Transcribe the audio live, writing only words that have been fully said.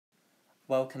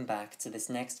Welcome back to this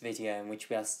next video in which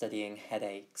we are studying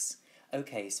headaches.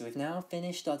 Okay, so we've now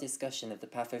finished our discussion of the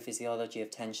pathophysiology of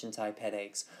tension-type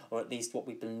headaches, or at least what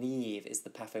we believe is the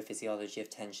pathophysiology of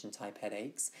tension-type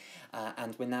headaches,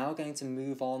 and we're now going to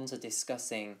move on to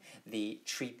discussing the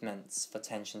treatments for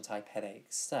tension-type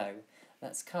headaches. So,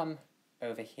 let's come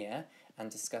over here and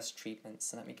discuss treatments.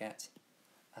 So let me get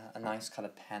a nice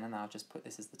coloured pen and I'll just put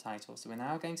this as the title. So we're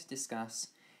now going to discuss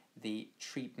the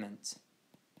treatment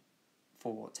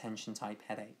for tension-type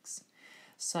headaches.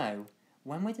 So,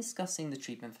 when we're discussing the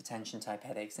treatment for tension-type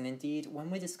headaches, and indeed when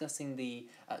we're discussing the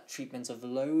treatment of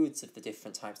loads of the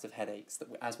different types of headaches,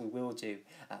 as we will do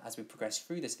as we progress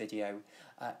through this video,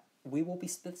 we will be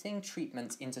splitting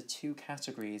treatment into two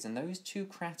categories, and those two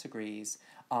categories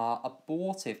are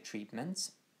abortive treatment,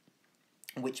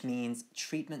 which means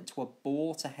treatment to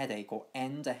abort a headache or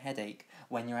end a headache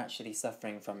when you're actually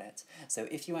suffering from it. So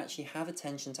if you actually have a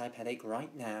tension-type headache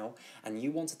right now and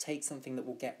you want to take something that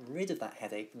will get rid of that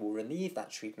headache, will relieve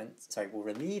that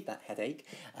headache,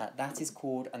 that is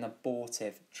called an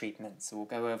abortive treatment. So we'll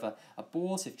go over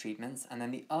abortive treatments, and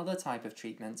then the other type of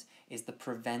treatment is the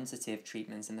preventative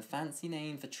treatments, and the fancy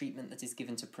name for treatment that is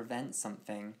given to prevent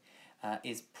something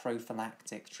is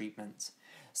prophylactic treatment.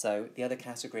 So the other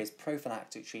category is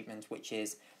prophylactic treatment, which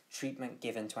is treatment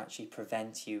given to actually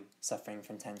prevent you suffering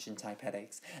from tension-type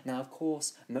headaches. Now, of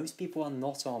course, most people are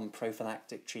not on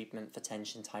prophylactic treatment for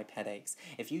tension-type headaches.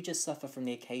 If you just suffer from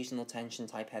the occasional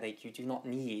tension-type headache, you do not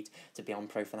need to be on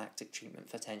prophylactic treatment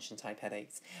for tension-type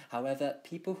headaches. However,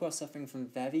 people who are suffering from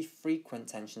very frequent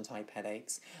tension-type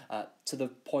headaches, to the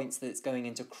points that it's going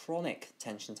into chronic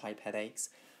tension-type headaches,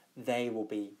 they will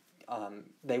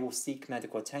seek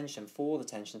medical attention for the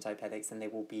tension-type headaches, and they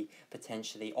will be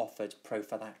potentially offered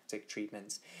prophylactic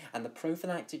treatment. And the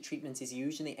prophylactic treatment is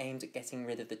usually aimed at getting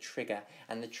rid of the trigger,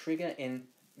 and the trigger in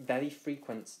very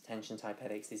frequent tension-type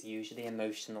headaches is usually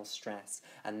emotional stress,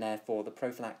 and therefore the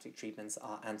prophylactic treatments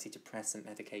are antidepressant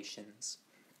medications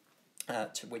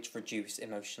which reduce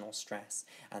emotional stress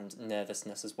and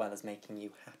nervousness, as well as making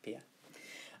you happier.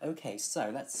 Okay,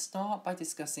 so let's start by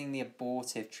discussing the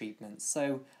abortive treatment.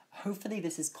 So hopefully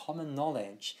this is common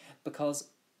knowledge, because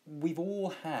we've all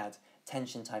had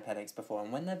tension-type headaches before,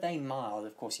 and when they're very mild,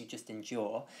 of course, you just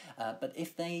endure, but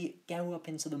if they go up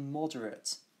into the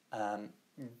moderate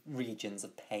regions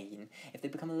of pain, if they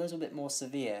become a little bit more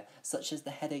severe, such as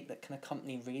the headache that can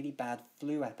accompany really bad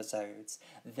flu episodes,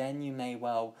 then you may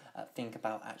well think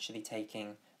about actually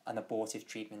taking an abortive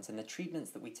treatment. And the treatments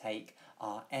that we take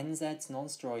are NSAIDs,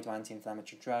 non-steroidal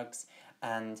anti-inflammatory drugs,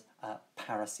 and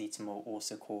paracetamol,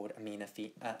 also called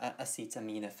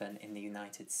acetaminophen in the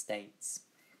United States.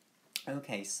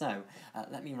 Okay, so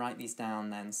let me write these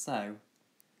down then. So,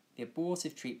 the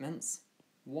abortive treatments,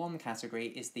 one category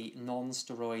is the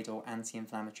non-steroidal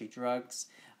anti-inflammatory drugs,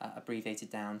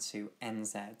 abbreviated down to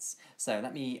NSAIDs. So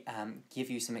let me give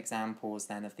you some examples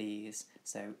then of these.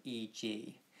 So,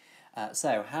 e.g.,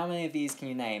 so, how many of these can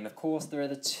you name? Of course, there are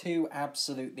the two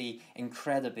absolutely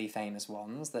incredibly famous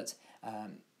ones that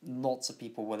lots of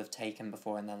people will have taken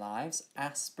before in their lives.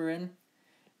 Aspirin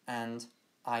and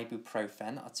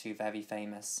ibuprofen are two very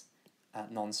famous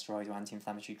non-steroidal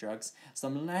anti-inflammatory drugs.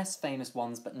 Some less famous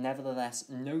ones, but nevertheless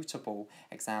notable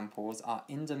examples, are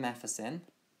indomethacin,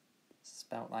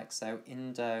 spelt like so,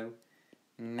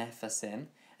 indomethacin.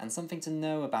 And something to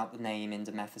know about the name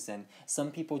indomethacin,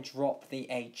 some people drop the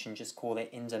H and just call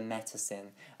it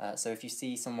indomethacin. So if you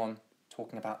see someone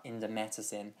talking about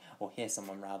indomethacin, or hear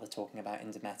someone rather talking about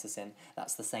indomethacin,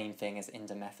 that's the same thing as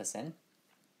indomethacin.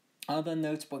 Other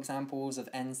notable examples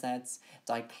of NSAIDs,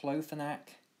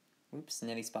 diclofenac, oops,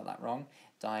 nearly spelled that wrong,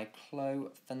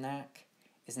 diclofenac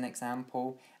is an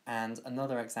example, and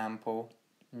another example,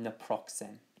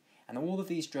 naproxen. And all of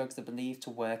these drugs are believed to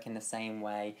work in the same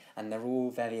way, and they're all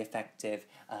very effective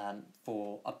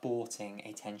for aborting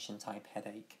a tension-type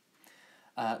headache.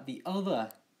 The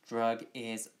other drug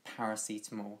is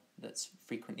paracetamol, that's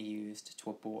frequently used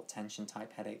to abort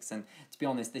tension-type headaches. And to be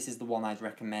honest, this is the one I'd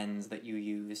recommend that you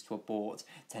use to abort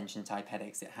tension-type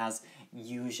headaches. It has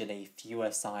usually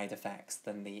fewer side effects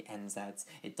than the NSAIDs.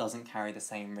 It doesn't carry the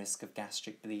same risk of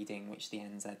gastric bleeding, which the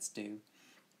NSAIDs do.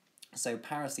 So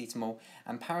paracetamol,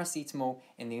 and paracetamol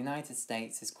in the United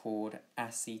States is called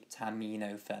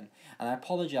acetaminophen. And I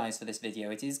apologise for this video,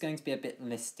 it is going to be a bit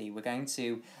listy. We're going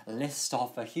to list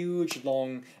off a huge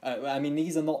long,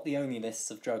 these are not the only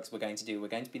lists of drugs we're going to do. We're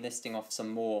going to be listing off some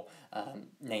more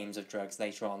names of drugs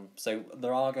later on. So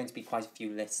there are going to be quite a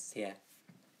few lists here.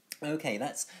 Okay,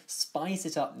 let's spice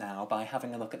it up now by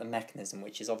having a look at the mechanism,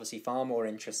 which is obviously far more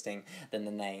interesting than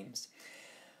the names.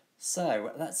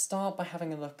 So let's start by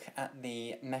having a look at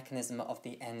the mechanism of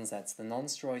the NSAIDs, the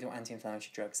non-steroidal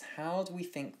anti-inflammatory drugs. How do we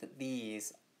think that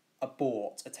these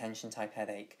abort a tension-type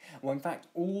headache? Well, in fact,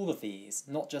 all of these,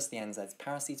 not just the NSAIDs,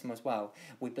 paracetamol as well,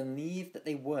 we believe that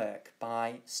they work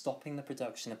by stopping the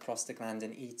production of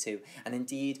prostaglandin E2. And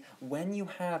indeed, when you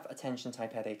have a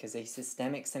tension-type headache as a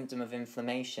systemic symptom of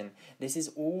inflammation, this is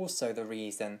also the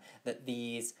reason that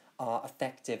these are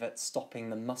effective at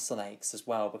stopping the muscle aches as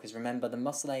well, because remember, the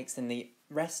muscle aches in the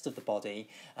rest of the body,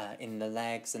 in the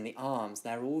legs and the arms,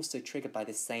 they're also triggered by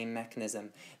this same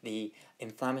mechanism, the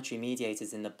inflammatory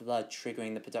mediators in the blood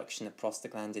triggering the production of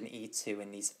prostaglandin E2 in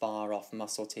these far-off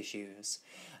muscle tissues.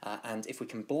 And if we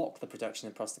can block the production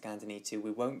of prostaglandin E2,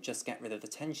 we won't just get rid of the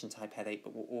tension-type headache,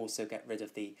 but we'll also get rid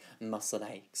of the muscle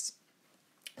aches.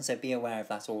 So be aware of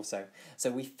that also. So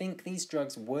we think these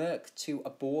drugs work to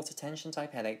abort a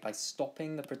tension-type headache by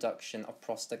stopping the production of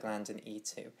prostaglandin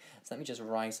E2. So let me just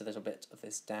write a little bit of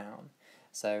this down.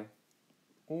 So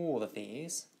all of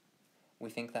these, we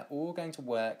think they're all going to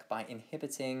work by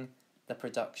inhibiting the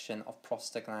production of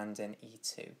prostaglandin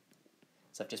E2.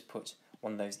 So I've just put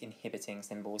one of those inhibiting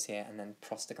symbols here and then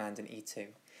prostaglandin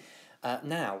E2.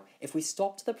 Now, if we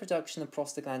stopped the production of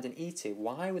prostaglandin E2,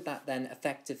 why would that then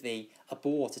effectively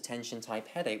abort a tension-type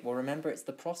headache? Well, remember, it's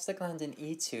the prostaglandin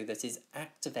E2 that is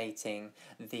activating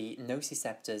the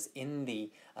nociceptors in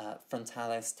the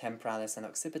frontalis, temporalis, and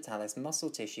occipitalis muscle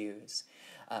tissues.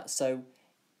 So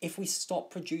if we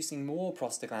stop producing more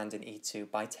prostaglandin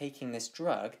E2 by taking this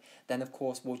drug, then of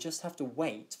course we'll just have to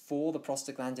wait for the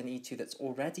prostaglandin E2 that's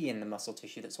already in the muscle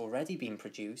tissue, that's already been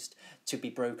produced, to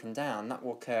be broken down. That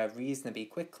will occur reasonably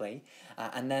quickly,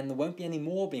 and then there won't be any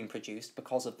more being produced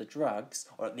because of the drugs,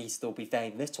 or at least there'll be very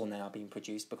little now being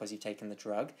produced because you've taken the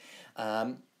drug.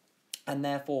 And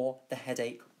therefore the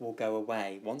headache will go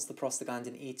away. Once the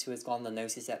prostaglandin E2 is gone, the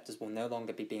nociceptors will no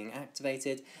longer be being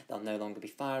activated, they'll no longer be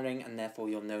firing, and therefore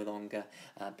you'll no longer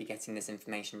be getting this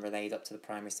information relayed up to the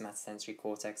primary somatosensory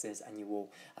cortexes, and you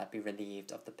will be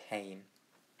relieved of the pain.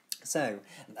 So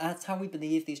that's how we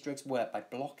believe these drugs work, by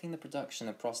blocking the production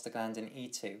of prostaglandin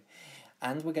E2.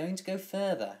 And we're going to go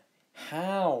further.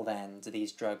 How then do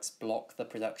these drugs block the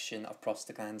production of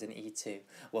prostaglandin E2?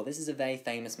 Well, this is a very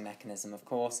famous mechanism, of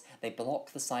course. They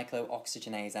block the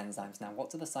cyclooxygenase enzymes. Now,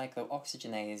 what do the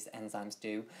cyclooxygenase enzymes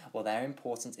do? Well, they're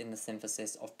important in the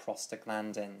synthesis of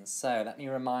prostaglandins. So, let me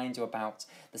remind you about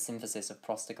the synthesis of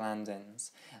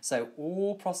prostaglandins. So,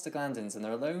 all prostaglandins, and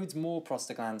there are loads more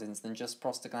prostaglandins than just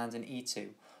prostaglandin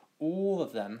E2, all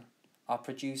of them are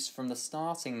produced from the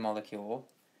starting molecule,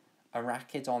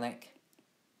 arachidonic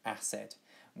acid,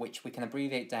 which we can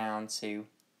abbreviate down to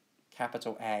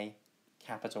capital A,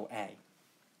 capital A.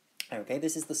 Okay,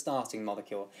 this is the starting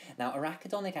molecule. Now,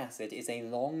 arachidonic acid is a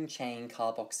long-chain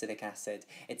carboxylic acid.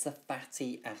 It's a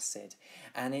fatty acid,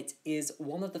 and it is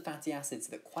one of the fatty acids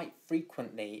that quite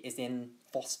frequently is in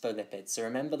phospholipids. So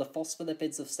remember, the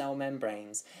phospholipids of cell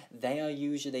membranes, they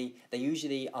usually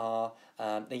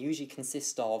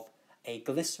consist of a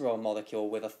glycerol molecule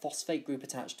with a phosphate group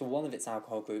attached to one of its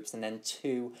alcohol groups, and then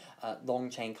two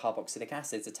long-chain carboxylic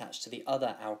acids attached to the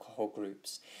other alcohol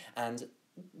groups. And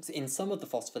in some of the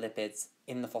phospholipids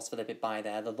in the phospholipid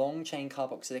bilayer, the long-chain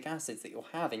carboxylic acids that you'll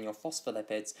have in your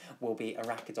phospholipids will be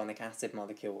arachidonic acid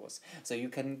molecules. So you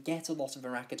can get a lot of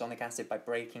arachidonic acid by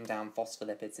breaking down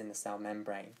phospholipids in the cell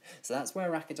membrane. So that's where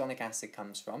arachidonic acid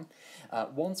comes from.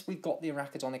 Once we've got the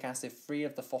arachidonic acid free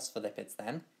of the phospholipids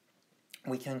then,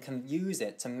 we can use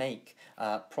it to make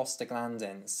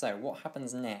prostaglandins. So what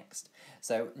happens next?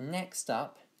 So next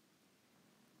up,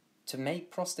 to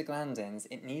make prostaglandins,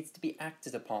 it needs to be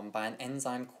acted upon by an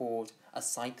enzyme called a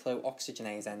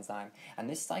cyclooxygenase enzyme. And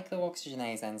this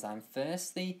cyclooxygenase enzyme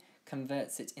firstly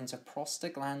converts it into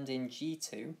prostaglandin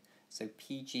G2, so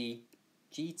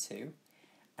PGG2,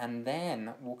 and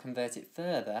then will convert it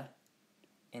further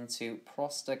into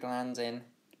prostaglandin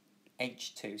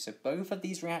H2. So both of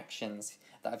these reactions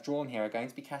that I've drawn here are going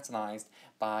to be catalyzed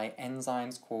by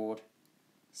enzymes called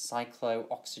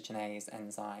cyclooxygenase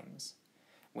enzymes,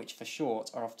 which for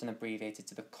short are often abbreviated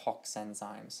to the COX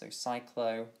enzymes. So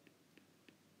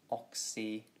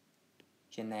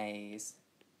cyclooxygenase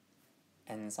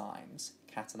enzymes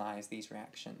catalyze these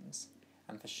reactions.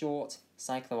 And for short,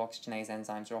 cyclooxygenase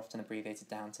enzymes are often abbreviated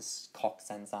down to COX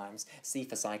enzymes. C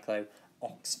for cyclo,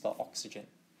 ox for oxygen.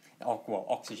 Well,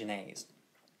 oxygenase.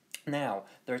 Now,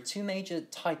 there are two major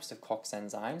types of COX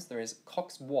enzymes. There is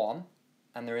COX-1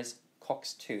 and there is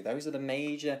COX-2. Those are the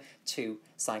major two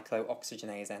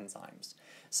cyclooxygenase enzymes.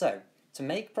 So, to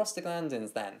make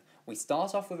prostaglandins then, we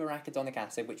start off with arachidonic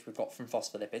acid, which we've got from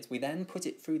phospholipids. We then put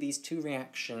it through these two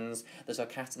reactions that are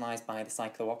catalyzed by the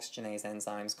cyclooxygenase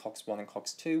enzymes COX-1 and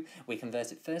COX-2. We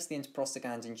convert it firstly into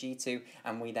prostaglandin G2,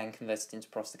 and we then convert it into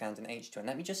prostaglandin H2. And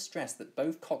let me just stress that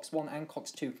both COX-1 and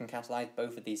COX-2 can catalyze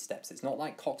both of these steps. It's not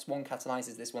like COX-1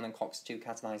 catalyzes this one and COX-2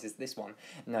 catalyzes this one.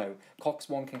 No,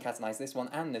 COX-1 can catalyze this one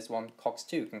and this one.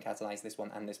 COX-2 can catalyze this one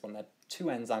and this one. They're two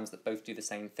enzymes that both do the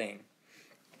same thing.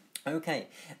 Okay,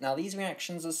 now these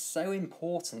reactions are so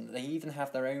important that they even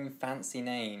have their own fancy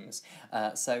names.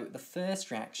 So the first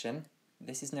reaction,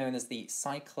 this is known as the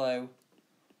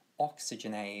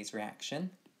cyclooxygenase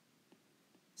reaction.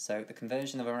 So the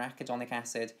conversion of arachidonic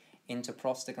acid into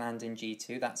prostaglandin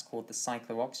G2, that's called the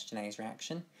cyclooxygenase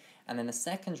reaction. And then the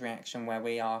second reaction, where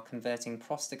we are converting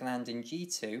prostaglandin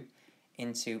G2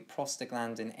 into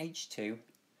prostaglandin H2,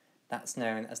 that's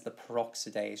known as the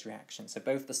peroxidase reaction. So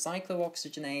both the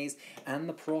cyclooxygenase and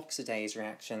the peroxidase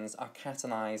reactions are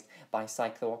catalyzed by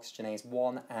cyclooxygenase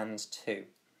 1 and 2.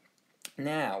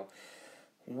 Now,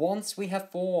 once we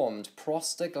have formed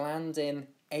prostaglandin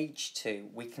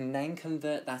H2, we can then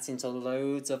convert that into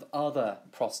loads of other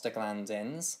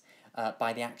prostaglandins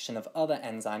by the action of other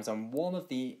enzymes, and one of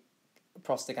the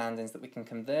prostaglandins that we can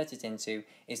convert it into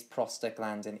is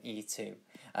prostaglandin E2,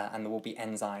 and there will be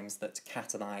enzymes that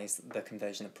catalyze the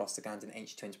conversion of prostaglandin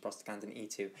H2 into prostaglandin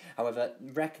E2. However,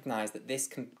 recognise that this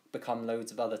can become loads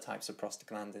of other types of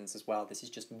prostaglandins as well. This is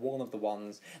just one of the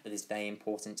ones that is very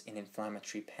important in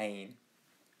inflammatory pain.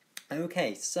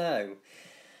 Okay, so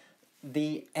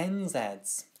the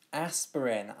NSAIDs,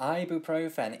 aspirin,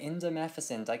 ibuprofen,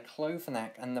 indomethacin,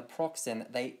 diclofenac, and naproxen,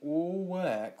 they all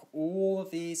work, all of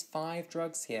these 5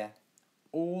 drugs here,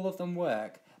 all of them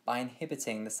work by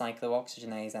inhibiting the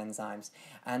cyclooxygenase enzymes,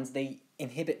 and they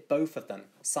inhibit both of them,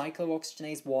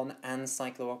 cyclooxygenase 1 and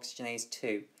cyclooxygenase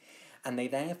 2. And they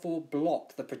therefore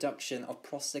block the production of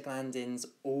prostaglandins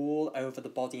all over the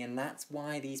body, and that's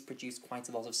why these produce quite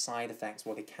a lot of side effects.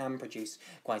 Well, they can produce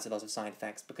quite a lot of side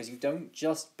effects, because you don't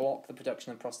just block the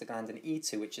production of prostaglandin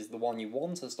E2, which is the one you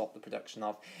want to stop the production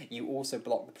of, you also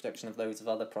block the production of loads of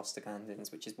other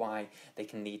prostaglandins, which is why they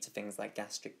can lead to things like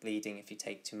gastric bleeding if you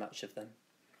take too much of them.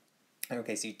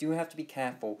 Okay, so you do have to be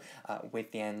careful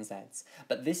with the NSAIDs.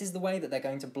 But this is the way that they're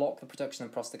going to block the production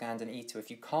of prostaglandin E2. If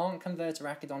you can't convert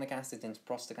arachidonic acid into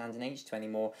prostaglandin H2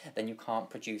 anymore, then you can't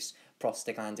produce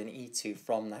prostaglandin E2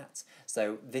 from that.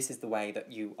 So this is the way that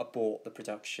you abort the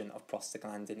production of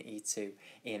prostaglandin E2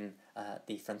 in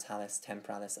the frontalis,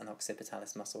 temporalis, and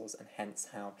occipitalis muscles, and hence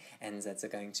how NSAIDs are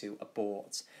going to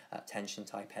abort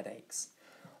tension-type headaches.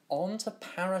 On to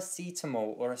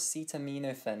paracetamol, or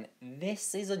acetaminophen.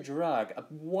 This is a drug, a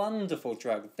wonderful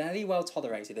drug, very well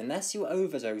tolerated. Unless you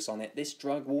overdose on it, this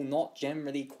drug will not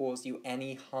generally cause you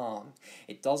any harm.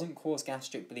 It doesn't cause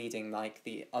gastric bleeding like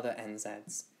the other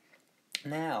NSAIDs.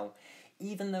 Now,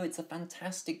 even though it's a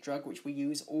fantastic drug which we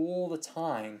use all the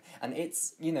time, and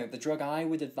it's, the drug I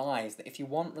would advise that if you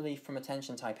want relief from a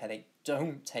tension-type headache,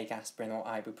 don't take aspirin or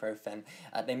ibuprofen.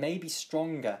 They may be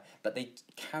stronger, but they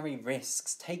carry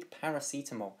risks. Take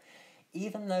paracetamol.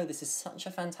 Even though this is such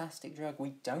a fantastic drug,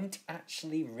 we don't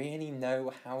actually really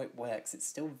know how it works. It's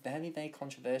still very, very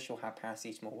controversial how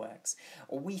paracetamol works.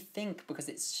 Or we think, because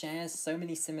it shares so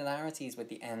many similarities with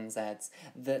the NSAIDs,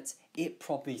 that it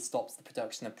probably stops the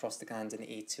production of prostaglandin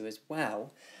E2 as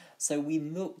well. So we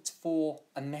looked for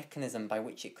a mechanism by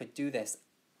which it could do this,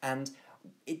 and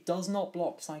it does not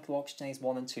block cyclooxygenase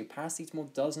 1 and 2.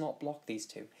 Paracetamol does not block these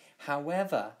two.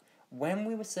 However, when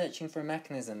we were searching for a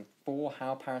mechanism for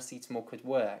how paracetamol could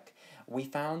work, we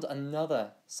found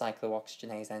another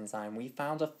cyclooxygenase enzyme. We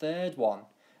found a third one.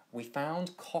 We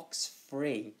found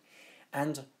COX-3.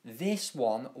 And this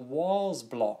one was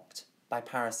blocked by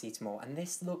paracetamol, and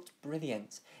this looked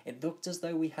brilliant. It looked as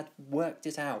though we had worked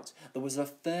it out. There was a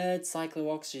third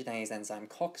cyclooxygenase enzyme,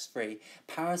 COX-3.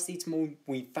 Paracetamol,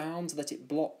 we found that it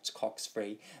blocked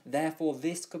COX-3. Therefore,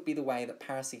 this could be the way that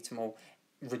paracetamol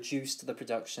reduced the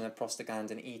production of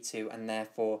prostaglandin E2, and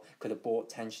therefore could abort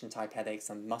tension-type headaches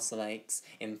and muscle aches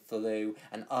in flu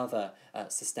and other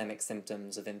systemic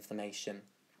symptoms of inflammation.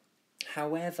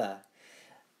 However,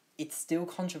 it's still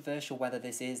controversial whether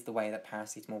this is the way that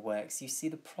paracetamol works. You see,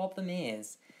 the problem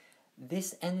is,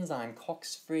 this enzyme,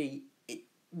 COX-3,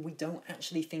 we don't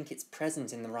actually think it's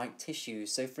present in the right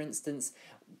tissues. So, for instance,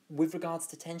 with regards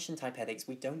to tension-type headaches,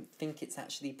 we don't think it's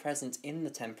actually present in the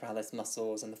temporalis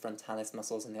muscles and the frontalis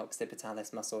muscles and the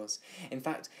occipitalis muscles. In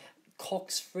fact,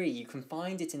 COX-free, you can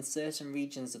find it in certain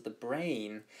regions of the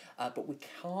brain, but we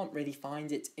can't really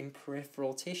find it in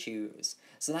peripheral tissues.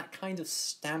 So that kind of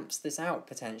stamps this out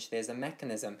potentially as a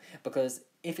mechanism, because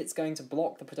if it's going to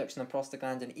block the production of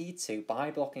prostaglandin E2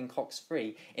 by blocking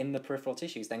COX-free in the peripheral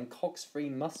tissues, then COX-free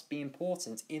must be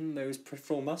important in those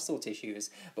peripheral muscle tissues,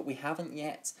 but we haven't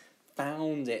yet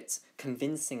found it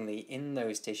convincingly in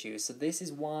those tissues. So this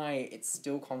is why it's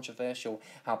still controversial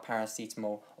how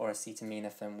paracetamol or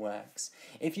acetaminophen works.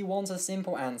 If you want a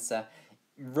simple answer,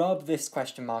 rub this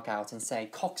question mark out and say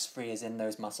COX-free is in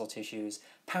those muscle tissues,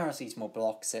 paracetamol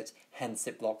blocks it, hence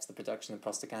it blocks the production of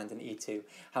prostaglandin E2.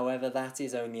 However, that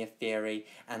is only a theory,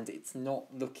 and it's not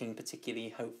looking particularly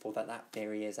hopeful that that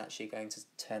theory is actually going to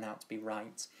turn out to be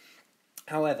right.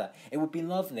 However, it would be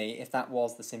lovely if that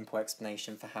was the simple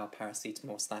explanation for how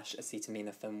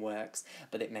paracetamol/acetaminophen works,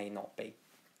 but it may not be.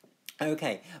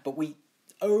 Okay, but we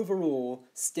overall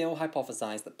still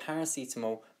hypothesize that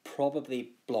paracetamol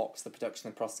probably blocks the production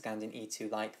of prostaglandin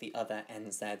E2 like the other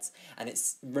NSAIDs, and it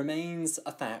remains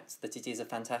a fact that it is a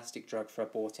fantastic drug for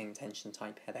aborting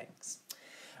tension-type headaches.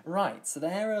 Right, so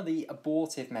there are the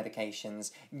abortive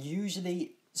medications.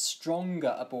 Usually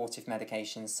stronger abortive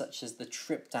medications such as the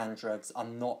triptan drugs are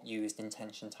not used in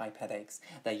tension-type headaches.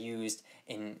 They're used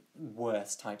in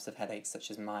worse types of headaches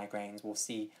such as migraines. We'll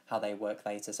see how they work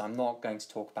later, so I'm not going to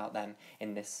talk about them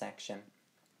in this section.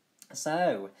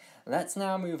 So let's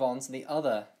now move on to the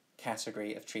other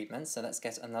category of treatments. So let's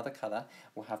get another colour.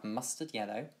 We'll have mustard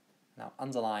yellow. Now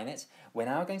underline it. We're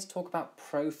now going to talk about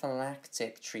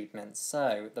prophylactic treatments.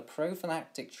 So the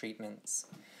prophylactic treatments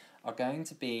are going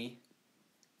to be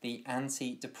the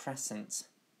antidepressant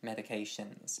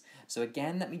medications. So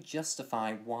again, let me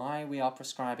justify why we are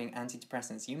prescribing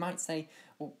antidepressants. You might say,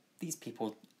 well, these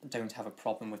people don't have a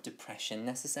problem with depression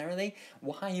necessarily.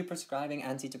 Why are you prescribing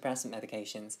antidepressant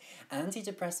medications?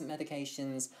 Antidepressant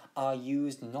medications are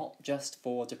used not just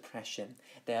for depression.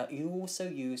 They are also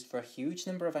used for a huge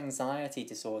number of anxiety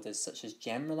disorders, such as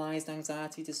generalized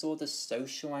anxiety disorder,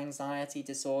 social anxiety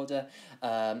disorder,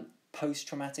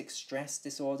 post-traumatic stress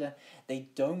disorder. They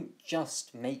don't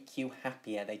just make you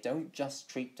happier, they don't just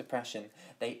treat depression,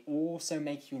 they also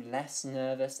make you less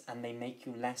nervous and they make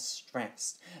you less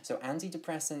stressed. So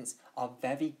antidepressants are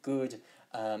very good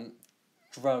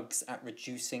drugs at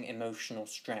reducing emotional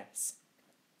stress.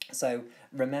 So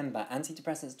remember,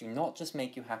 antidepressants do not just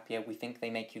make you happier, we think they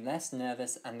make you less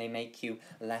nervous and they make you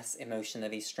less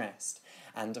emotionally stressed.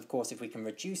 And of course, if we can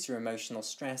reduce your emotional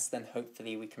stress, then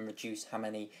hopefully we can reduce how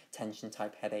many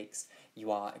tension-type headaches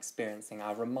you are experiencing.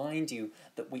 I'll remind you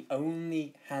that we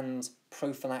only hand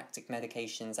prophylactic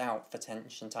medications out for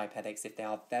tension-type headaches if they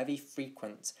are very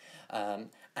frequent,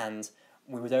 and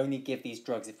we would only give these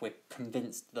drugs if we're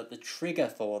convinced that the trigger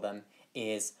for them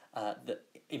is the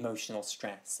emotional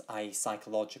stress, i.e.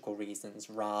 psychological reasons,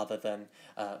 rather than,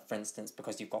 for instance,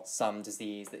 because you've got some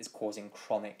disease that is causing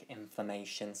chronic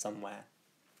inflammation somewhere.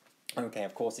 Okay,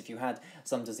 of course, if you had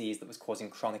some disease that was causing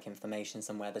chronic inflammation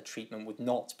somewhere, the treatment would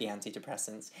not be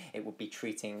antidepressants, it would be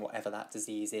treating whatever that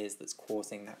disease is that's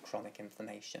causing that chronic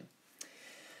inflammation.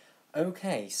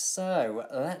 Okay, so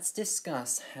let's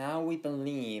discuss how we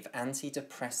believe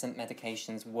antidepressant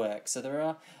medications work. So there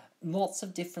are lots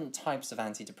of different types of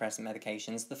antidepressant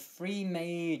medications. The three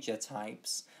major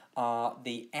types are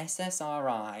the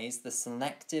SSRIs, the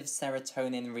selective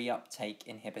serotonin reuptake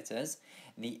inhibitors,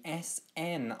 the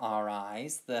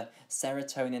SNRIs, the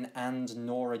serotonin and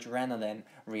noradrenaline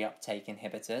reuptake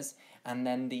inhibitors, and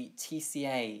then the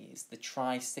TCAs, the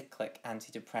tricyclic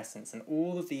antidepressants, and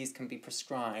all of these can be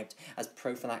prescribed as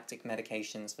prophylactic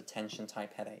medications for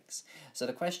tension-type headaches. So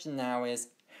the question now is,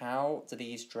 how do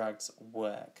these drugs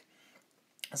work?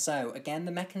 So, again,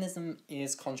 the mechanism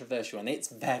is controversial, and it's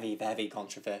very, very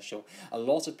controversial. A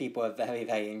lot of people are very,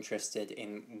 very interested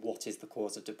in what is the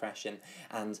cause of depression,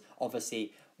 and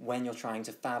obviously, when you're trying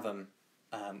to fathom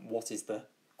what is the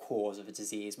cause of a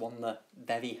disease, one of the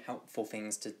very helpful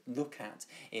things to look at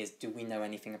is, do we know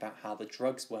anything about how the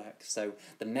drugs work? So,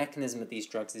 the mechanism of these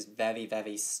drugs is very,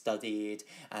 very studied,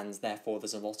 and therefore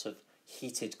there's a lot of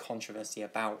heated controversy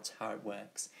about how it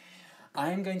works.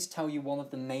 I'm going to tell you one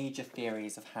of the major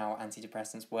theories of how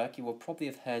antidepressants work. You will probably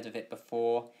have heard of it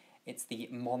before. It's the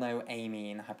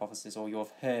monoamine hypothesis, or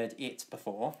you've heard it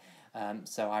before,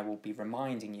 so I will be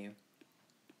reminding you.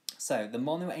 So, the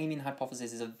monoamine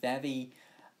hypothesis is a very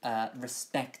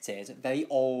respected, very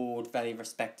old, very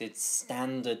respected,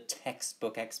 standard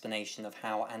textbook explanation of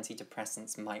how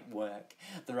antidepressants might work.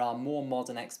 There are more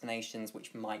modern explanations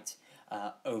which might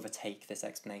overtake this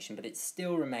explanation, but it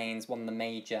still remains one of the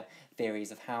major theories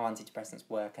of how antidepressants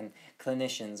work, and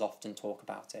clinicians often talk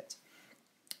about it.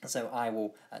 So I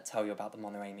will tell you about the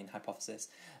monoamine hypothesis.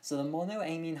 So the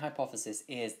monoamine hypothesis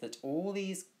is that all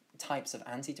these types of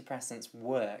antidepressants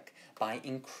work by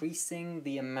increasing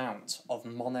the amount of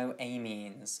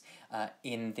monoamines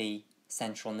in the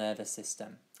central nervous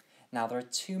system. Now, there are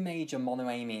two major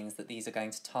monoamines that these are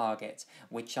going to target,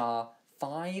 which are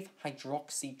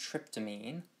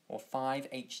 5-hydroxytryptamine, or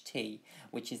 5-HT,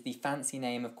 which is the fancy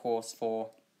name, of course, for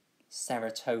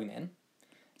serotonin.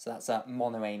 So that's a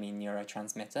monoamine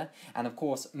neurotransmitter. And of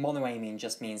course, monoamine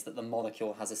just means that the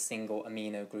molecule has a single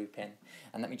amino group in.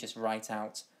 And let me just write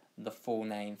out the full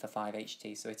name for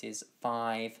 5-HT. So it is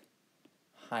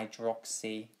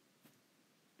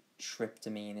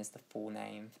 5-hydroxytryptamine is the full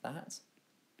name for that.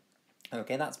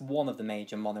 Okay, that's one of the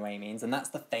major monoamines, and that's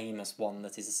the famous one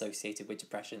that is associated with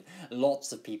depression.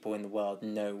 Lots of people in the world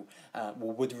know,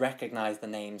 would recognise the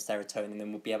name serotonin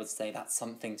and would be able to say that's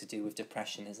something to do with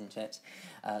depression, isn't it?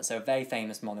 So a very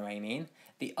famous monoamine.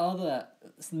 The other,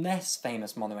 less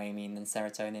famous monoamine than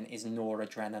serotonin is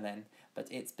noradrenaline, but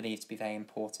it's believed to be very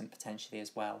important potentially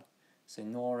as well. So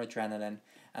noradrenaline,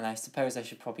 and I suppose I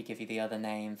should probably give you the other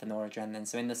name for noradrenaline.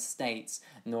 So in the States,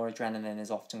 noradrenaline is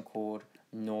often called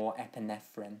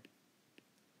norepinephrine,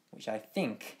 which I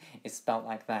think is spelt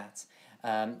like that.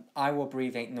 I will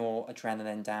abbreviate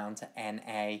noradrenaline down to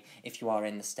NA. If you are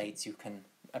in the States, you can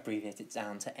abbreviate it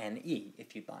down to NE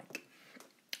if you'd like.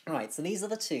 Right, so these are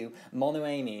the two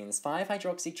monoamines,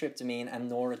 5-hydroxytryptamine and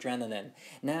noradrenaline.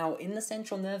 Now, in the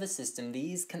central nervous system,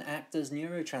 these can act as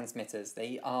neurotransmitters.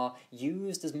 They are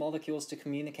used as molecules to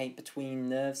communicate between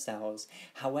nerve cells.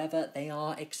 However, they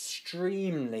are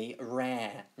extremely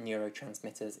rare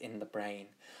neurotransmitters in the brain.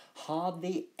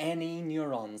 Hardly any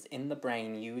neurons in the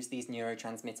brain use these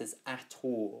neurotransmitters at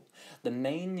all. The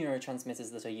main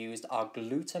neurotransmitters that are used are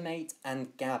glutamate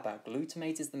and GABA.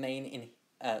 Glutamate is the main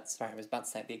sorry, I was about to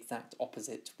say it the exact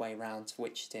opposite way round to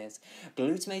which it is.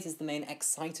 Glutamate is the main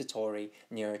excitatory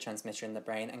neurotransmitter in the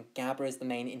brain, and GABA is the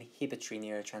main inhibitory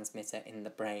neurotransmitter in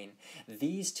the brain.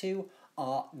 These two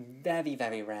are very,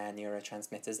 very rare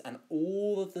neurotransmitters, and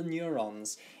all of the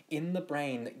neurons in the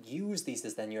brain that use these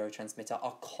as their neurotransmitter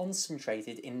are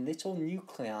concentrated in little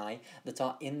nuclei that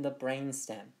are in the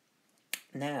brainstem.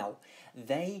 Now,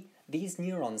 these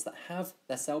neurons that have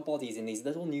their cell bodies in these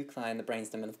little nuclei in the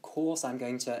brainstem, and of course I'm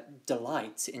going to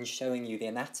delight in showing you the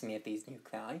anatomy of these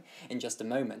nuclei in just a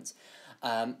moment.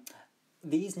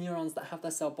 These neurons that have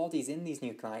their cell bodies in these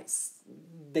nuclei,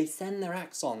 they send their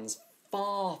axons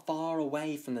far, far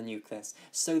away from the nucleus,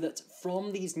 so that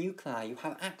from these nuclei you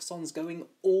have axons going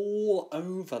all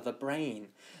over the brain.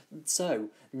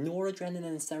 So, noradrenaline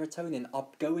and serotonin are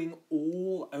going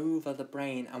all over the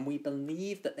brain, and we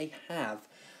believe that they have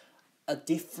a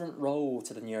different role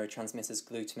to the neurotransmitters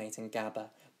glutamate and GABA.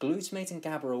 Glutamate and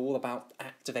GABA are all about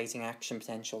activating action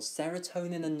potentials.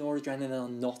 Serotonin and noradrenaline are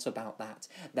not about that.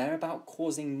 They're about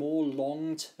causing more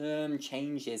long-term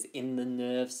changes in the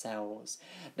nerve cells.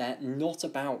 They're not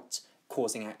about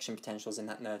causing action potentials in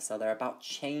that nerve cell. They're about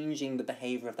changing the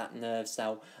behaviour of that nerve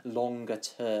cell longer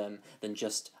term than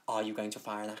just, are you going to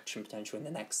fire an action potential in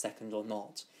the next second or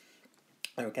not?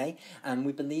 Okay, and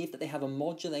we believe that they have a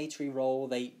modulatory role.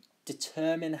 They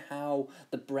determine how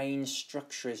the brain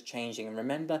structure is changing. And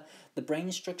remember, the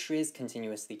brain structure is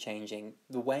continuously changing.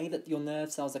 The way that your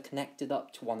nerve cells are connected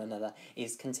up to one another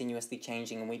is continuously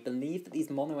changing. And we believe that these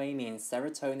monoamines,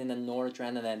 serotonin and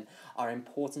noradrenaline, are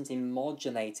important in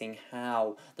modulating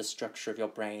how the structure of your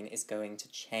brain is going to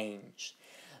change.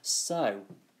 So,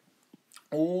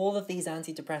 all of these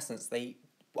antidepressants, they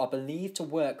are believed to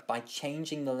work by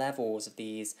changing the levels of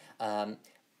these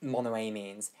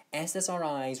monoamines.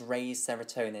 SSRIs raise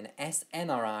serotonin.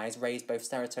 SNRIs raise both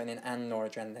serotonin and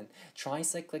noradrenaline.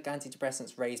 Tricyclic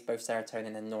antidepressants raise both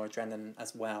serotonin and noradrenaline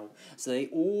as well. So they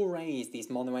all raise these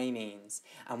monoamines,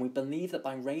 and we believe that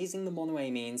by raising the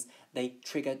monoamines, they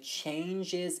trigger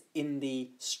changes in the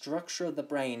structure of the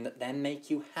brain that then make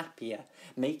you happier,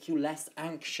 make you less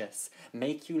anxious,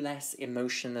 make you less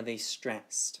emotionally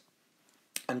stressed.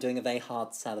 I'm doing a very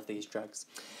hard sell of these drugs.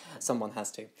 Someone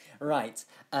has to. Right,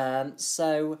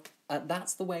 so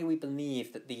that's the way we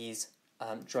believe that these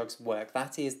drugs work.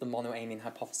 That is the monoamine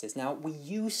hypothesis. Now, we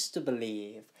used to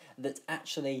believe that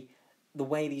actually the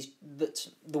way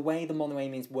the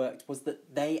monoamines worked was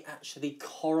that they actually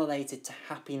correlated to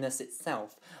happiness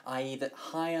itself, i.e. that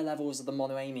higher levels of the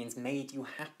monoamines made you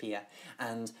happier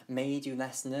and made you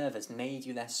less nervous, made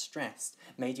you less stressed,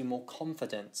 made you more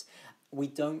confident. We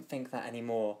don't think that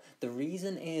anymore. The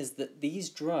reason is that these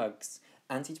drugs,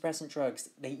 antidepressant drugs,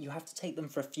 you have to take them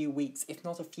for a few weeks, if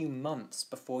not a few months,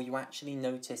 before you actually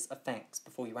notice effects,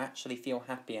 before you actually feel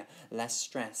happier, less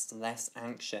stressed, less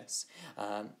anxious.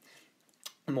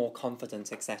 more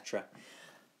confident, etc.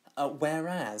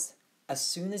 Whereas, as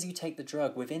soon as you take the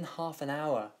drug, within half an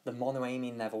hour, the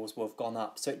monoamine levels will have gone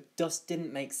up. So it just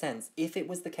didn't make sense. If it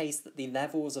was the case that the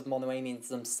levels of monoamines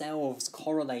themselves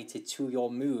correlated to your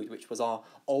mood, which was our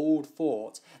old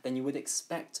thought, then you would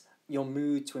expect your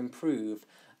mood to improve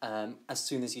as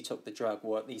soon as you took the drug,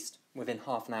 or at least within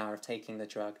half an hour of taking the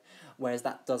drug. Whereas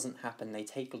that doesn't happen. They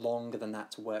take longer than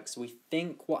that to work. So we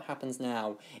think what happens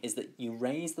now is that you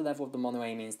raise the level of the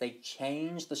monoamines, they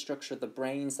change the structure of the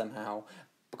brain somehow,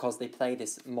 because they play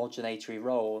this modulatory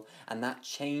role, and that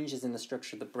changes in the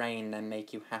structure of the brain then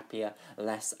make you happier,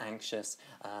 less anxious,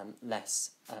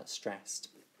 less stressed.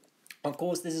 Of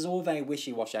course, this is all very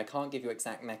wishy-washy. I can't give you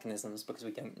exact mechanisms because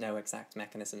we don't know exact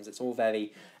mechanisms. It's all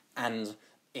very, and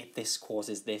if this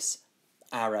causes this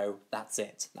arrow, that's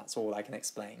it. That's all I can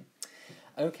explain.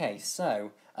 Okay,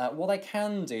 so what I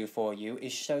can do for you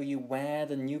is show you where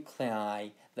the nuclei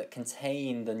that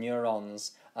contain the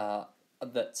neurons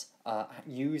that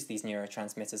use these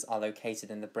neurotransmitters are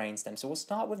located in the brainstem. So we'll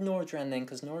start with noradrenaline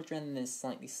because noradrenaline is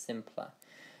slightly simpler.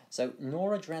 So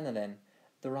noradrenaline,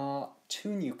 there are two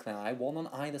nuclei, one on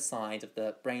either side of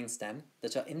the brainstem,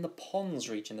 that are in the pons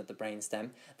region of the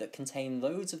brainstem that contain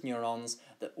loads of neurons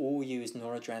that all use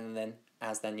noradrenaline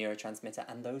as their neurotransmitter,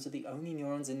 and those are the only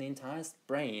neurons in the entire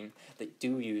brain that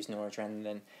do use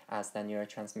noradrenaline as their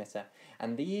neurotransmitter.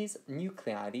 And these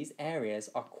nuclei, these areas,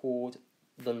 are called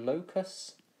the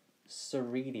locus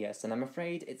ceruleus, and I'm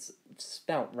afraid it's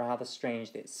spelt rather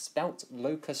strangely. It's spelt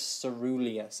locus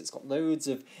ceruleus. It's got loads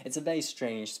of, it's a very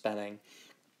strange spelling,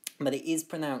 but it is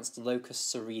pronounced locus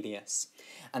ceruleus.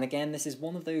 And again, this is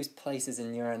one of those places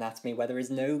in neuroanatomy where there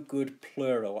is no good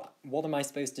plural. What am I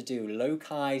supposed to do?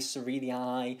 Loci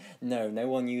cerulei? No, no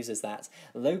one uses that.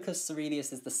 Locus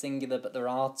ceruleus is the singular, but there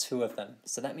are two of them.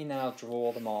 So let me now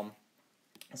draw them on.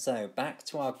 So, back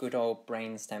to our good old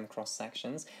brainstem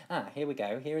cross-sections. Here we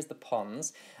go. Here is the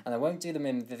pons. And I won't do them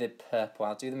in vivid purple,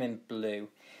 I'll do them in blue.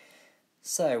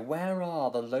 So, where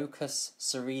are the locus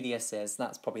ceruleuses?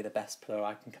 That's probably the best plural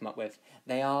I can come up with.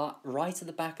 They are right at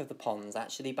the back of the pons,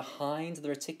 actually behind the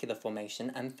reticular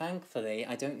formation, and thankfully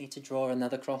I don't need to draw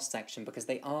another cross-section because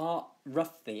they are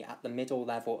roughly at the middle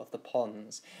level of the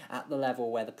pons, at the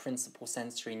level where the principal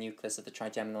sensory nucleus of the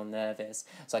trigeminal nerve is.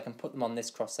 So I can put them on this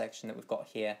cross-section that we've got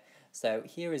here. So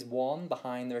here is one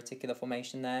behind the reticular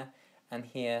formation there, and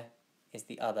here is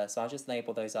the other. So I'll just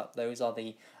label those up. Those are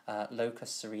the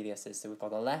locus ceruleuses. So we've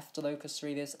got a left locus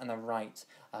ceruleus and a right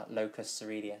locus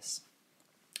ceruleus.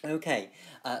 Okay,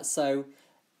 so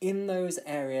in those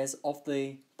areas of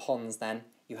the pons then,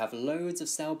 you have loads of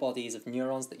cell bodies of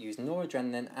neurons that use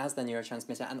noradrenaline as their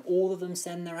neurotransmitter, and all of them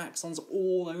send their axons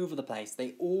all over the place.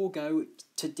 They all go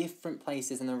to different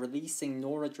places and are releasing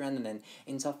noradrenaline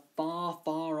into far,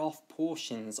 far off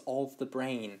portions of the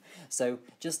brain. So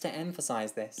just to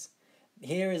emphasize this,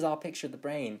 here is our picture of the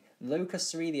brain.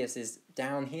 Locus ceruleus is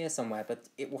down here somewhere, but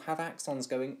it will have axons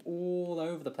going all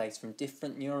over the place from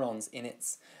different neurons in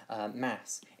its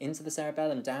mass, into the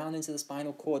cerebellum, down into the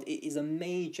spinal cord. It is a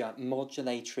major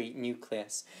modulatory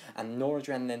nucleus, and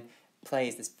noradrenaline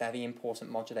plays this very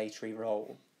important modulatory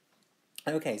role.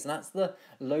 Okay, so that's the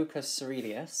locus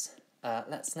ceruleus.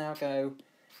 Let's now go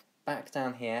back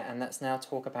down here, and let's now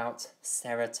talk about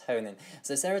serotonin.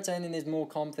 So serotonin is more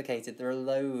complicated. There are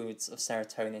loads of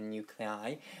serotonin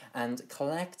nuclei, and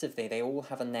collectively they all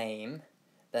have a name.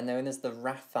 They're known as the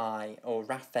Raphae or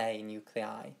Raphae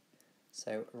nuclei.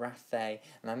 So Raphae,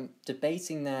 and I'm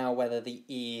debating now whether the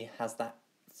E has that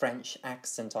French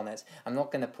accent on it. I'm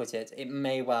not going to put it. It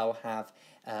may well have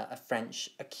a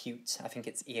French acute. I think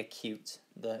it's E acute,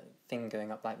 the thing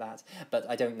going up like that, but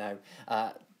I don't know.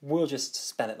 We'll just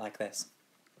spell it like this.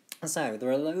 So,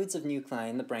 there are loads of nuclei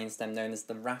in the brainstem known as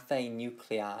the Raphae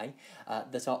nuclei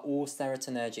that are all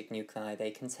serotonergic nuclei.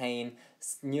 They contain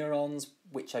neurons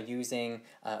which are using,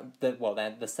 they're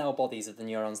the cell bodies of the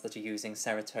neurons that are using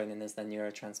serotonin as their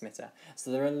neurotransmitter.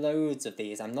 So there are loads of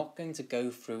these. I'm not going to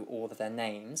go through all of their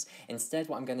names. Instead,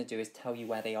 what I'm going to do is tell you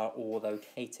where they are all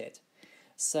located.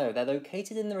 So, they're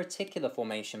located in the reticular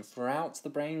formation throughout the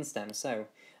brainstem. So,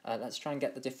 let's try and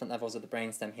get the different levels of the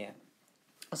brainstem here.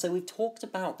 So we've talked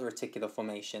about the reticular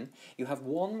formation. You have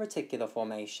one reticular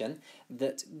formation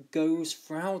that goes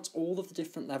throughout all of the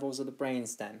different levels of the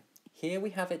brainstem. Here we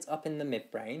have it up in the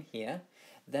midbrain, here.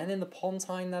 Then in the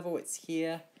pontine level, it's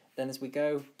here. Then as we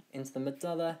go into the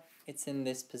medulla, it's in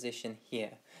this position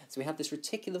here. So we have this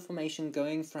reticular formation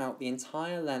going throughout the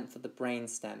entire length of the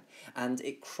brainstem, and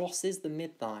it crosses the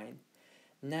midline.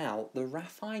 Now, the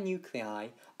raphe nuclei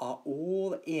are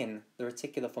all in the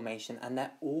reticular formation, and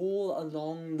they're all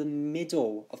along the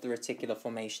middle of the reticular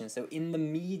formation, so in the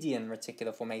median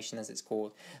reticular formation, as it's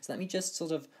called. So let me just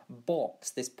sort of box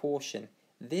this portion.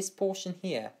 This portion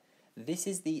here, this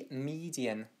is the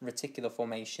median reticular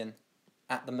formation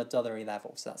at the medullary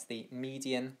level. So that's the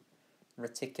median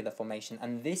reticular formation,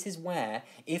 and this is where,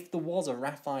 if there was a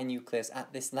raphe nucleus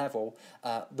at this level,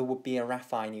 there would be a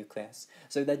raphe nucleus.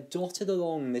 So they're dotted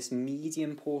along this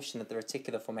median portion of the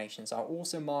reticular formation. So I'll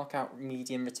also mark out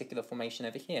median reticular formation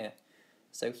over here.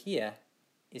 So here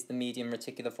is the median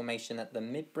reticular formation at the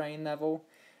midbrain level,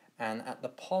 and at the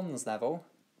pons level,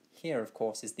 here of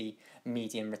course is the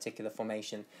median reticular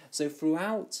formation. So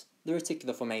throughout the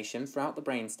reticular formation, throughout the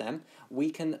brainstem,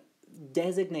 we can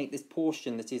designate this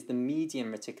portion that is the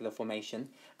median reticular formation,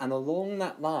 and along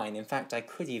that line, in fact I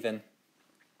could even,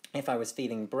 if I was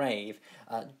feeling brave,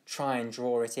 try and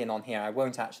draw it in on here. I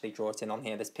won't actually draw it in on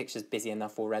here, this picture's busy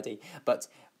enough already, but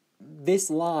this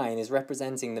line is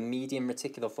representing the median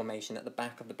reticular formation at the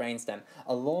back of the brainstem.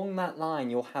 Along that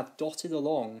line, you'll have dotted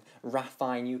along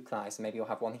raphe nuclei. So maybe you'll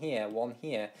have one here, one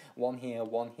here, one here,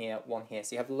 one here, one here.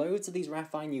 So you have loads of these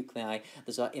raphe nuclei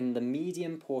that are in the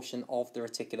median portion of the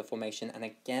reticular formation. And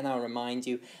again, I'll remind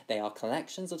you, they are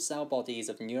collections of cell bodies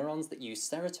of neurons that use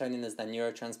serotonin as their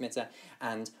neurotransmitter,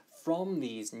 and from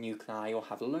these nuclei, you'll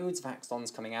have loads of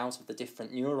axons coming out of the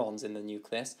different neurons in the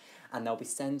nucleus, and they'll be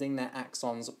sending their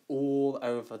axons all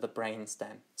over the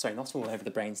brainstem. Sorry, not all over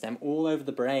the brainstem, all over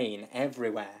the brain,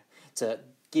 everywhere, to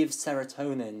give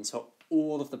serotonin to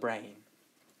all of the brain.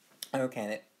 Okay,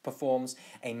 and it performs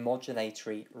a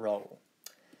modulatory role.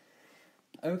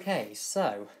 Okay,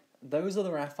 so those are the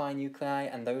raphe nuclei,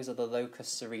 and those are the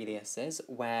locus coeruleuses,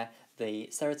 where the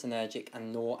serotonergic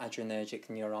and noradrenergic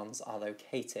neurons are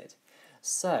located.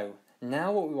 So,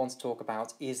 now what we want to talk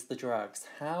about is the drugs.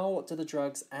 How do the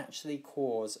drugs actually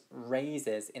cause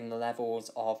raises in the levels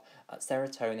of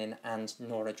serotonin and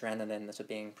noradrenaline that are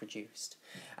being produced?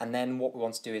 And then what we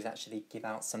want to do is actually give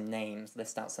out some names,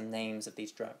 list out some names of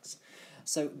these drugs.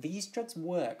 So these drugs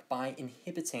work by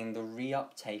inhibiting the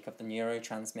reuptake of the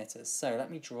neurotransmitters. So let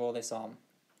me draw this on.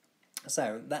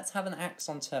 So let's have an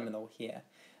axon terminal here.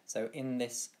 So in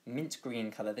this mint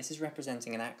green colour, this is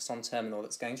representing an axon terminal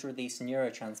that's going to release a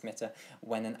neurotransmitter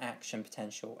when an action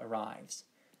potential arrives.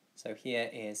 So here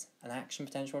is an action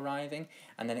potential arriving,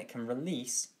 and then it can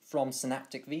release from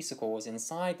synaptic vesicles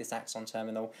inside this axon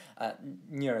terminal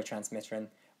neurotransmitter, and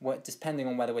depending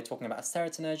on whether we're talking about a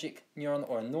serotonergic neuron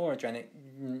or a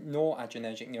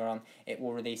noradrenergic neuron, it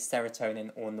will release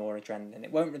serotonin or noradrenaline.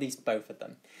 It won't release both of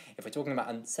them. If we're talking about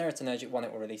a serotonergic one,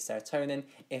 it will release serotonin.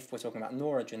 If we're talking about a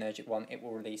noradrenergic one, it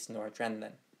will release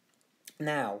noradrenaline.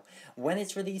 Now, when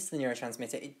it's released the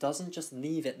neurotransmitter, it doesn't just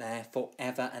leave it there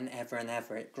forever and ever and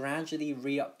ever. It gradually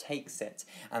reuptakes it.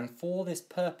 And for this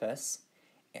purpose,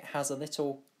 it has a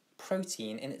little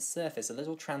protein in its surface, a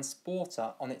little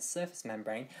transporter on its surface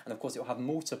membrane, and of course it will have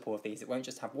multiple of these, it won't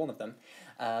just have one of them.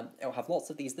 It will have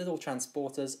lots of these little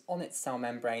transporters on its cell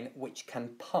membrane which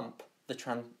can pump the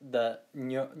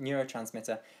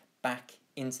neurotransmitter back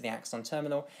into the axon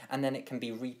terminal, and then it can be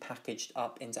repackaged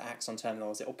up into axon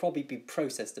terminals. It will probably be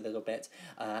processed a little bit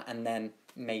and then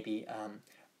maybe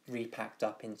repacked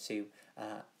up into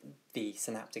the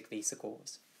synaptic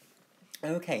vesicles.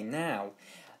 Okay, now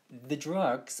the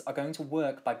drugs are going to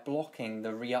work by blocking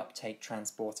the reuptake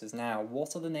transporters. Now,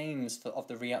 what are the names of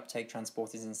the reuptake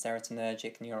transporters in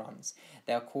serotonergic neurons?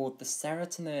 They are called the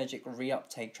serotonergic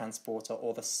reuptake transporter,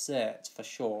 or the SERT for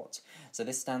short. So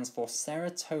this stands for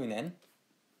serotonin,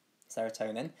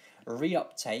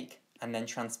 reuptake, and then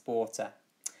transporter.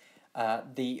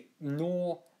 The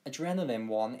noradrenaline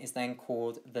one is then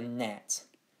called the NET,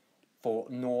 for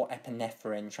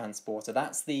norepinephrine transporter.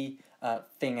 That's the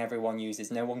thing everyone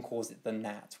uses. No one calls it the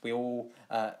NAT. We all,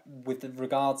 with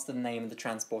regards to the name of the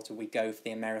transporter, we go for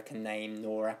the American name,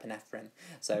 norepinephrine.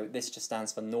 So this just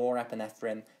stands for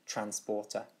norepinephrine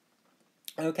transporter.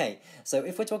 Okay, so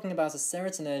if we're talking about a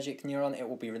serotonergic neuron, it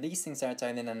will be releasing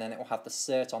serotonin, and then it will have the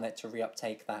SERT on it to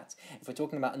reuptake that. If we're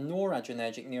talking about a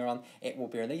noradrenergic neuron, it will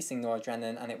be releasing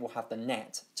noradrenaline, and it will have the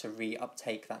NET to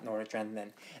reuptake that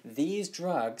noradrenaline. These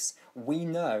drugs, we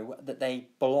know that they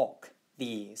block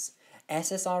these.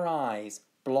 SSRIs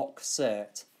block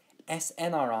SERT.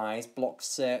 SNRIs block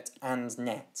SERT and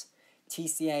NET.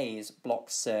 TCAs block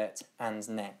SERT and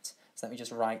NET. So let me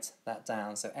just write that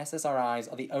down. So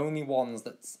SSRIs are the only ones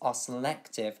that are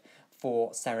selective for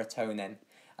serotonin,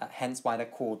 hence why they're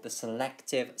called the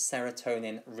selective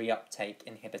serotonin reuptake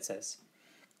inhibitors.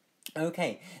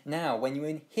 Okay, now when you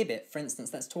inhibit, for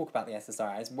instance, let's talk about the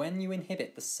SSRIs. When you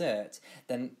inhibit the SERT,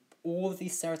 then all of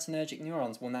these serotonergic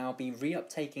neurons will now be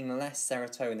reuptaking less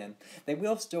serotonin. They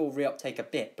will still reuptake a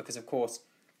bit because, of course,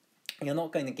 you're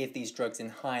not going to give these drugs in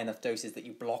high enough doses that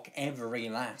you block every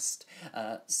last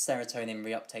serotonin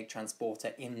reuptake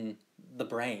transporter in the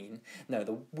brain. No,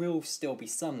 there will still be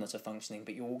some that are functioning,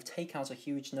 but you will take out a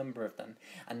huge number of them,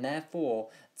 and therefore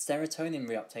serotonin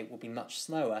reuptake will be much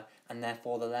slower, and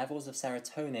therefore the levels of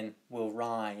serotonin will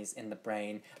rise in the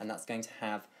brain, and that's going to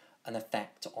have an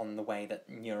effect on the way that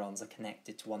neurons are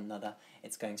connected to one another.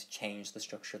 It's going to change the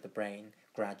structure of the brain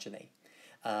gradually.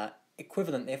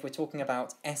 Equivalently, if we're talking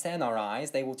about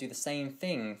SNRIs, they will do the same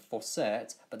thing for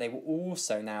SERT, but they will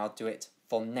also now do it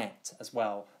for NET as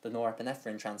well, the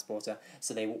norepinephrine transporter,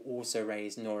 so they will also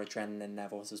raise noradrenaline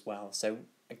levels as well. So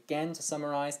again, to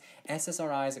summarise,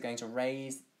 SSRIs are going to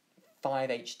raise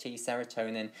 5-HT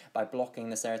serotonin by blocking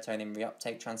the serotonin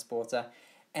reuptake transporter.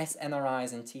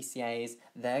 SNRIs and TCAs,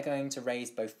 they're going to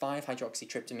raise both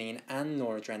 5-hydroxytryptamine and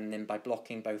noradrenaline by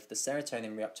blocking both the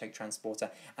serotonin reuptake transporter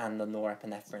and the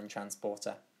norepinephrine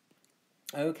transporter.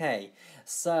 Okay,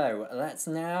 so let's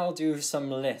now do some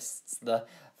lists, the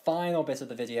final bit of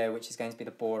the video, which is going to be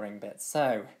the boring bit.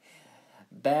 So,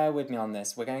 bear with me on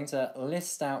this. We're going to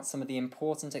list out some of the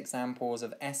important examples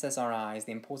of SSRIs,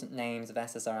 the important names of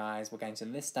SSRIs. We're going to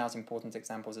list out important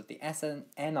examples of the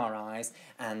SNRIs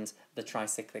and the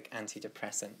tricyclic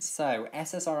antidepressants. So,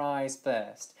 SSRIs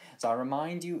first. So I'll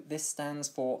remind you, this stands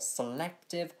for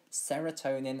Selective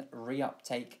Serotonin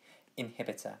Reuptake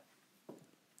Inhibitor.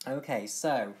 Okay,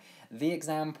 so the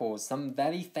examples, some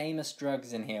very famous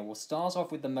drugs in here. We'll start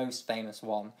off with the most famous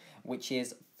one, which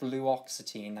is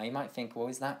fluoxetine. Now you might think, well,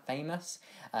 is that famous?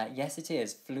 Yes, it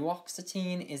is.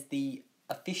 Fluoxetine is the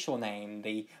official name,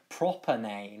 the proper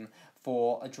name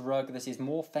for a drug that is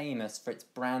more famous for its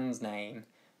brand name,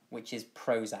 which is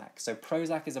Prozac. So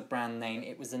Prozac is a brand name.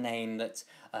 It was a name that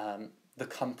the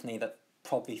company that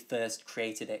probably first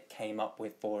created it came up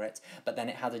with for it, but then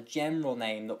it had a general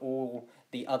name that all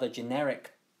the other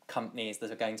generic companies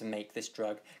that are going to make this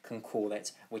drug can call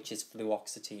it, which is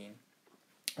fluoxetine.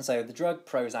 So the drug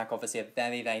Prozac, obviously a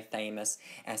very, very famous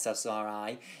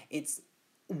SSRI. It's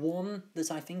one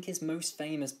that I think is most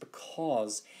famous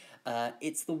because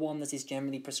it's the one that is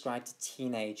generally prescribed to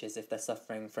teenagers if they're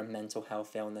suffering from mental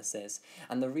health illnesses.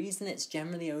 And the reason it's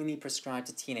generally only prescribed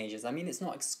to teenagers, I mean, it's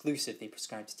not exclusively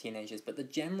prescribed to teenagers, but the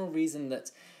general reason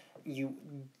that you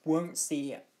won't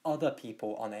see other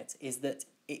people on it is that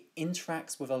it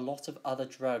interacts with a lot of other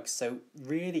drugs. So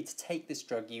really, to take this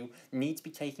drug, you need to be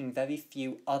taking very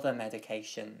few other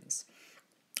medications.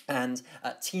 And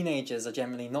teenagers are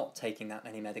generally not taking that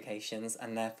many medications,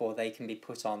 and therefore they can be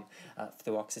put on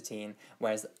fluoxetine,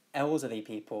 whereas elderly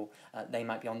people, they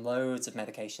might be on loads of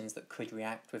medications that could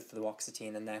react with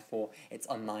fluoxetine, and therefore it's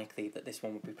unlikely that this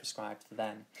one would be prescribed for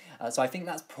them. So I think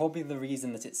that's probably the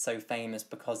reason that it's so famous,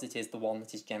 because it is the one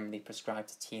that is generally prescribed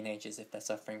to teenagers if they're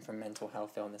suffering from mental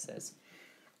health illnesses.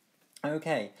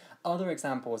 Okay, other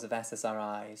examples of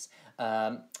SSRIs.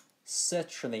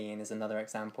 Sertraline is another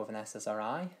example of an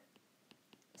SSRI.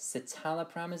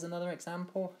 Citalopram is another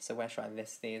example. So where should I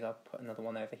list these? I'll put another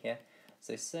one over here.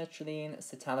 So sertraline,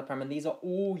 citalopram, and these are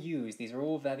all used. These are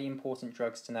all very important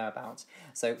drugs to know about.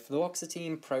 So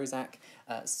fluoxetine, Prozac,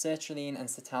 sertraline and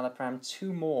citalopram.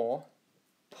 Two more,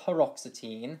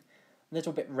 paroxetine. A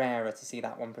little bit rarer to see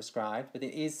that one prescribed, but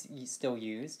it is still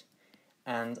used.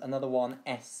 And another one,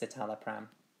 S-citalopram.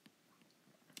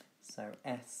 So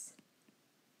S-citalopram.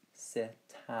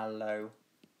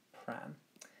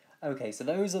 Okay, so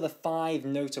those are the 5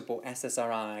 notable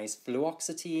SSRIs: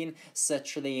 fluoxetine,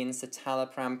 sertraline,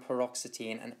 citalopram,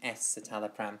 paroxetine, and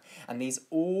S-citalopram. And these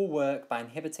all work by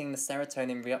inhibiting the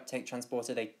serotonin reuptake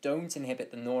transporter. They don't inhibit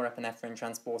the norepinephrine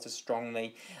transporter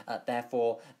strongly,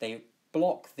 therefore they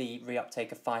block the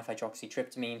reuptake of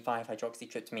 5-hydroxytryptamine.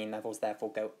 5-hydroxytryptamine levels therefore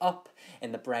go up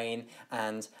in the brain,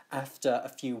 and after a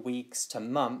few weeks to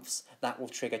months, that will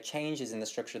trigger changes in the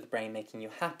structure of the brain, making you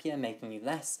happier, making you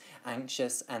less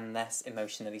anxious and less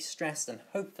emotionally stressed, and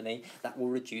hopefully that will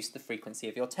reduce the frequency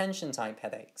of your tension-type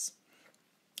headaches.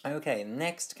 Okay,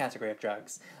 next category of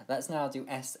drugs. Let's now do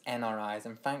SNRIs,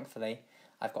 and thankfully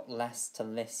I've got less to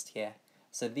list here.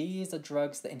 So these are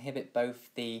drugs that inhibit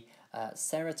both the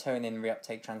serotonin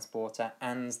reuptake transporter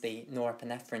and the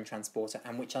norepinephrine transporter,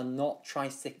 and which are not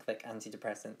tricyclic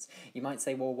antidepressants. You might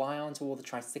say, well, why aren't all the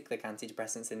tricyclic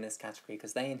antidepressants in this category?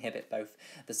 Because they inhibit both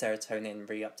the serotonin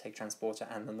reuptake transporter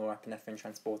and the norepinephrine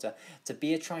transporter. To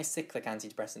be a tricyclic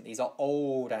antidepressant, these are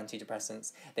old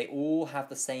antidepressants. They all have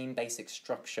the same basic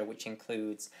structure, which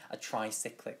includes a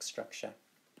tricyclic structure.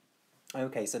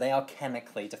 Okay, so they are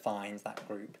chemically defined, that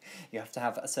group. You have to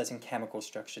have a certain chemical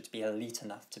structure to be elite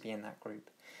enough to be in that group.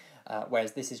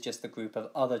 whereas this is just the group of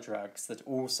other drugs that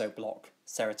also block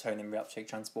serotonin reuptake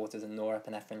transporters and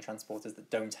norepinephrine transporters that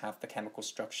don't have the chemical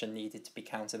structure needed to be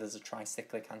counted as a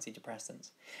tricyclic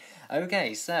antidepressant.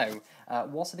 Okay, so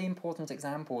what are the important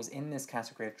examples in this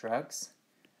category of drugs?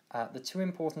 The two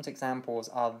important examples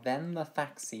are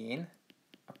venlafaxine,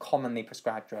 a commonly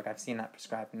prescribed drug, I've seen that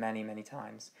prescribed many, many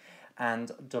times,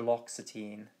 and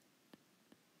duloxetine.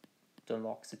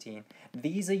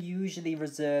 These are usually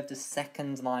reserved as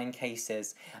second-line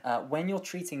cases. When you're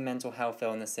treating mental health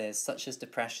illnesses, such as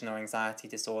depression or anxiety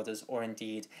disorders, or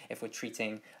indeed if we're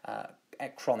treating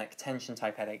chronic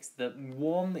tension-type headaches, the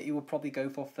one that you will probably go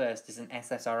for first is an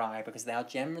SSRI because they are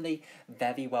generally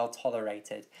very well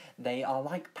tolerated. They are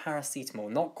like paracetamol,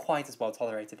 not quite as well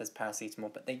tolerated as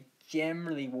paracetamol, but they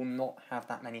generally will not have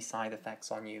that many side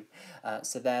effects on you.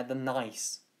 So they're the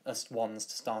nice ones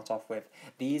to start off with.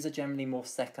 These are generally more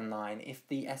second line. If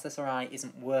the SSRI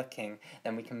isn't working,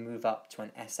 then we can move up to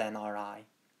an SNRI.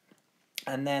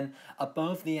 And then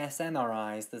above the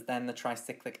SNRIs, there's then the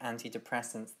tricyclic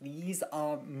antidepressants. These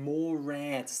are more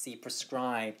rare to see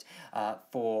prescribed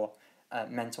for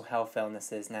mental health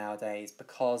illnesses nowadays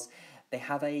because they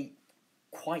have a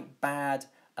quite bad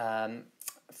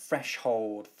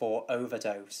threshold for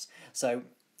overdose. So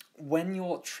when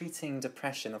you're treating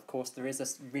depression, of course, there is a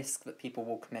risk that people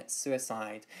will commit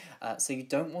suicide, so you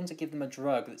don't want to give them a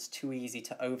drug that's too easy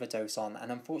to overdose on,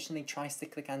 and unfortunately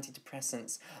tricyclic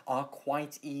antidepressants are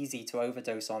quite easy to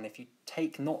overdose on. If you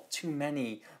take not too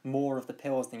many more of the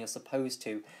pills than you're supposed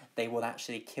to, they will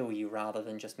actually kill you rather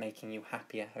than just making you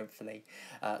happier, hopefully.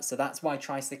 So that's why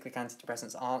tricyclic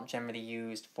antidepressants aren't generally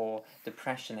used for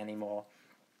depression anymore.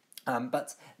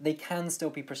 But they can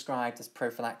still be prescribed as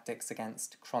prophylactics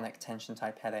against chronic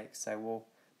tension-type headaches, so we'll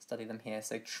study them here.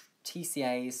 So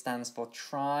TCA stands for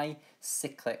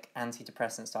tricyclic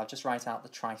antidepressants, so I'll just write out the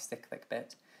tricyclic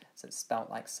bit. So it's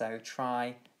spelt like so,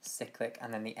 tricyclic,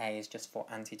 and then the A is just for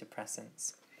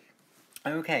antidepressants.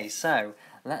 Okay, so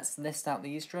let's list out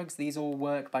these drugs. These all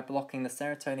work by blocking the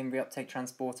serotonin reuptake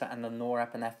transporter and the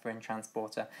norepinephrine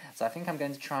transporter. So I think I'm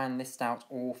going to try and list out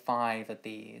all 5 of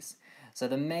these. So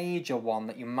the major one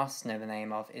that you must know the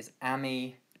name of is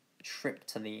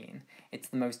amitriptyline. It's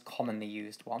the most commonly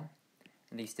used one,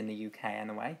 at least in the UK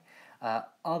anyway.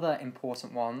 Other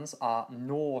important ones are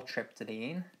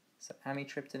nortriptyline, so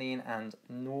amitriptyline and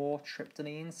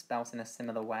nortriptyline, spelt in a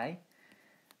similar way.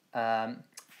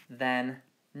 Then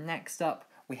next up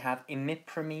we have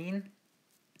imipramine,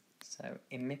 so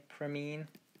imipramine,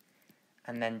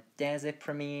 and then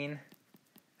desipramine,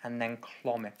 and then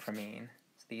clomipramine.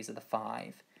 So these are the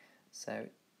 5. So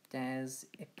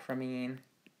desipramine,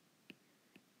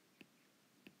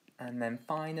 and then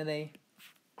finally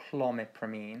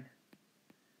clomipramine.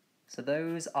 So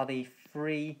those are the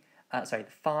 5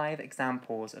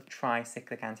 examples of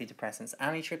tricyclic antidepressants: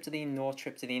 amitriptyline,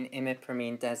 nortriptyline,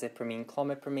 imipramine, desipramine,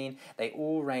 clomipramine. They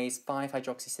all raise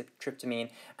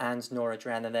 5-hydroxytryptamine and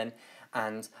noradrenaline,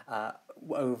 and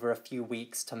over a few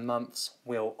weeks to months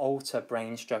will alter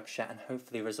brain structure and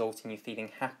hopefully result in you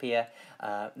feeling happier,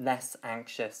 less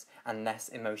anxious, and less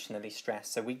emotionally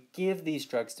stressed. So we give these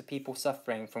drugs to people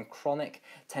suffering from chronic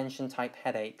tension-type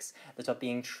headaches that are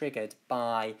being triggered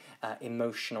by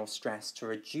emotional stress to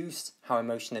reduce how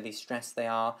emotionally stressed they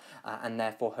are, and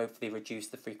therefore hopefully reduce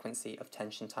the frequency of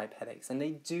tension-type headaches. And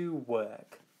they do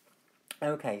work.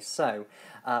 Okay, so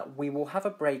we will have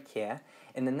a break here.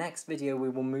 In the next video, we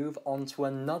will move on to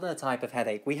another type of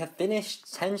headache. We have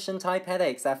finished tension-type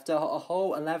headaches after a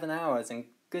whole 11 hours, and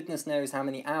goodness knows how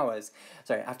many hours.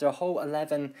 Sorry, after a whole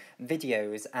 11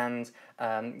 videos and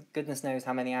goodness knows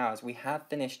how many hours, we have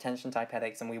finished tension-type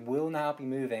headaches, and we will now be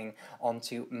moving on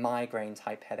to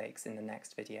migraine-type headaches in the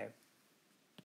next video.